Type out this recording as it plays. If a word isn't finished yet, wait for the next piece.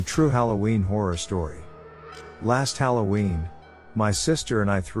True Halloween horror story. Last Halloween, my sister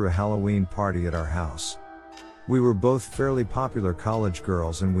and I threw a Halloween party at our house. We were both fairly popular college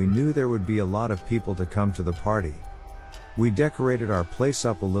girls and we knew there would be a lot of people to come to the party. We decorated our place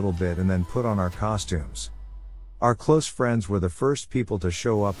up a little bit and then put on our costumes. Our close friends were the first people to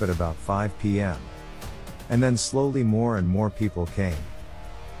show up at about 5 p.m. And then slowly more and more people came.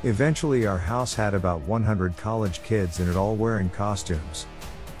 Eventually our house had about 100 college kids in it, all wearing costumes.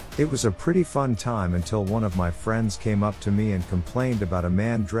 It was a pretty fun time until one of my friends came up to me and complained about a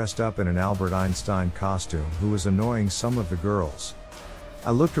man dressed up in an Albert Einstein costume who was annoying some of the girls.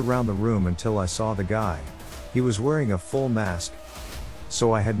 I looked around the room until I saw the guy. He was wearing a full mask,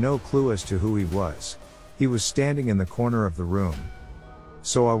 so I had no clue as to who he was. He was standing in the corner of the room.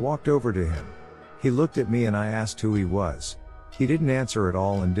 So I walked over to him. He looked at me and I asked who he was. He didn't answer at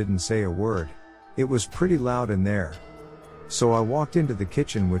all and didn't say a word. It was pretty loud in there. So I walked into the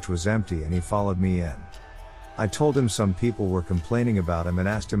kitchen, which was empty, and he followed me in. I told him some people were complaining about him and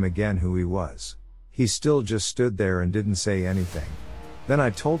asked him again who he was. He still just stood there and didn't say anything. Then I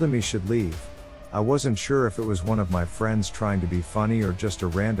told him he should leave. I wasn't sure if it was one of my friends trying to be funny or just a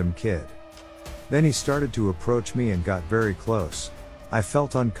random kid. Then he started to approach me and got very close. I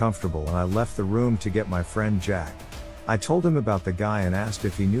felt uncomfortable and I left the room to get my friend Jack. I told him about the guy and asked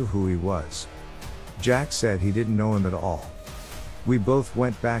if he knew who he was. Jack said he didn't know him at all. We both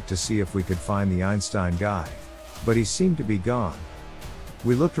went back to see if we could find the Einstein guy, but he seemed to be gone.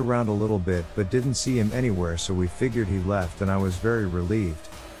 We looked around a little bit but didn't see him anywhere, so we figured he left, and I was very relieved.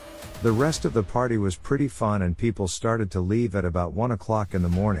 The rest of the party was pretty fun and people started to leave at about 1 o'clock in the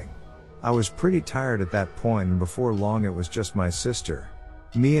morning. I was pretty tired at that point, and before long it was just my sister,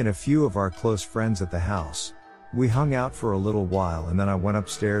 me and a few of our close friends at the house. We hung out for a little while and then I went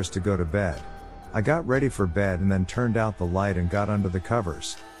upstairs to go to bed. I got ready for bed and then turned out the light and got under the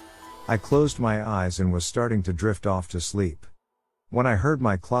covers. I closed my eyes and was starting to drift off to sleep, when I heard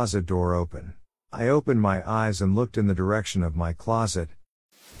my closet door open. I opened my eyes and looked in the direction of my closet.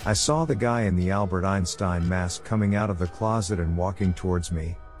 I saw the guy in the Albert Einstein mask coming out of the closet and walking towards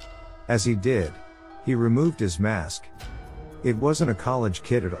me. As he did, he removed his mask. It wasn't a college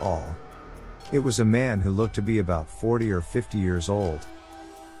kid at all. It was a man who looked to be about 40 or 50 years old.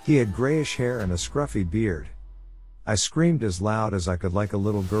 He had grayish hair and a scruffy beard. I screamed as loud as I could like a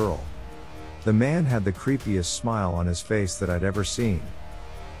little girl. The man had the creepiest smile on his face that I'd ever seen.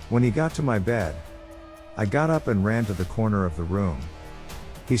 When he got to my bed, I got up and ran to the corner of the room.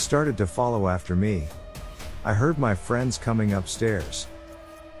 He started to follow after me. I heard my friends coming upstairs.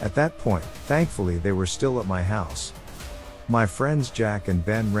 At that point, thankfully they were still at my house. My friends Jack and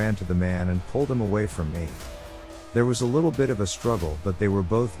Ben ran to the man and pulled him away from me. There was a little bit of a struggle, but they were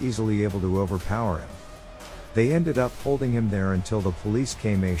both easily able to overpower him. They ended up holding him there until the police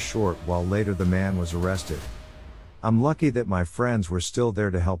came a short while later. The man was arrested. I'm lucky that my friends were still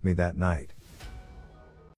there to help me that night.